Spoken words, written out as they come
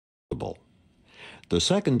The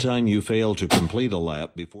second time you fail to complete a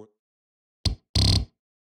lap before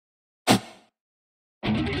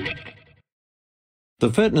the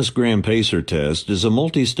FitnessGram Pacer test is a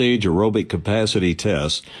multi-stage aerobic capacity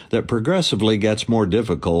test that progressively gets more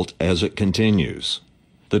difficult as it continues.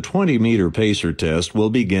 The 20-meter pacer test will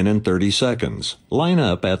begin in 30 seconds. Line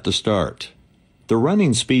up at the start. The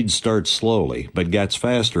running speed starts slowly, but gets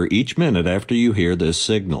faster each minute after you hear this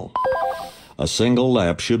signal. A single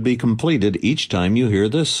lap should be completed each time you hear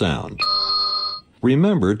this sound.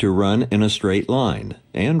 Remember to run in a straight line,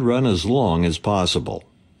 and run as long as possible.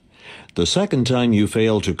 The second time you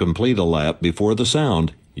fail to complete a lap before the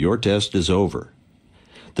sound, your test is over.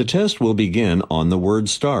 The test will begin on the word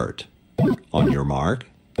start. On your mark,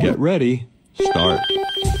 get ready, start.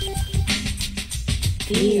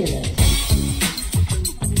 Feel it.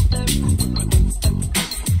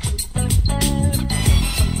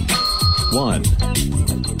 1,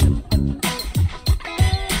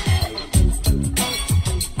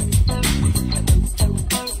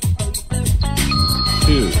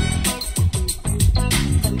 2,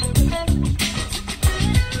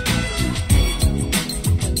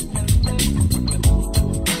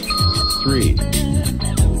 3,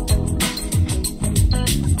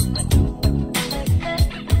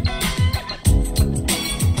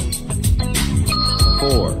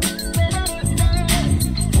 4,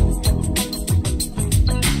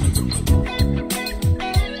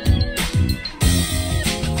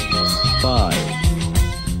 5,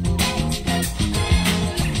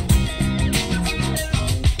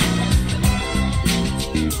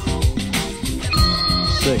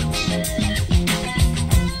 6,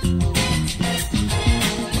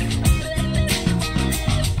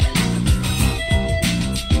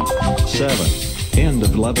 7. End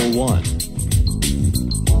of level 1.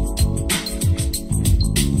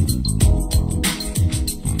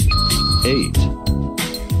 8.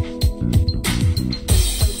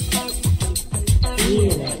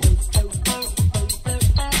 Feel it.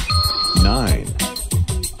 9.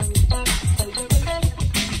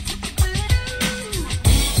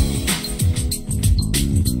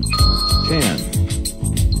 10.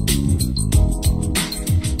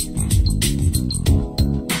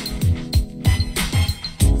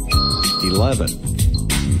 11.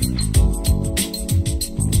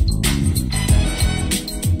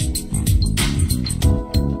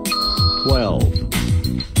 12.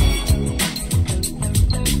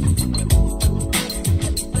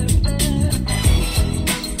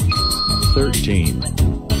 13.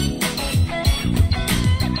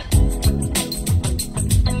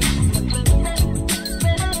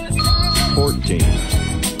 14.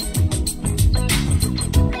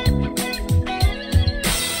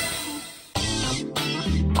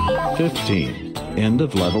 15. End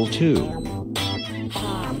of level 2.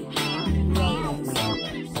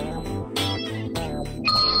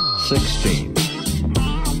 16.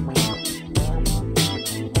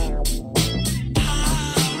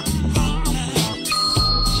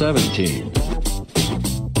 17.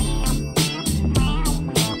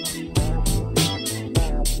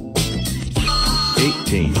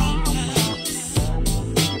 18.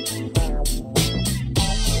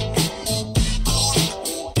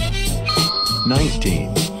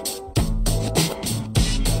 19.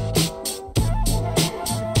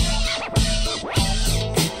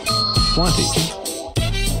 20.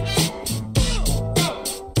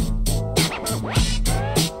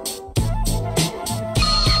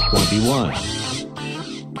 21.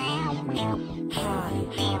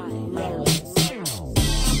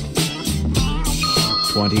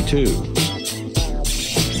 22.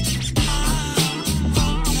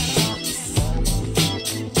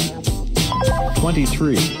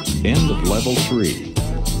 23. End of level 3.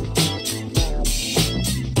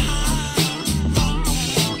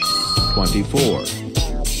 24.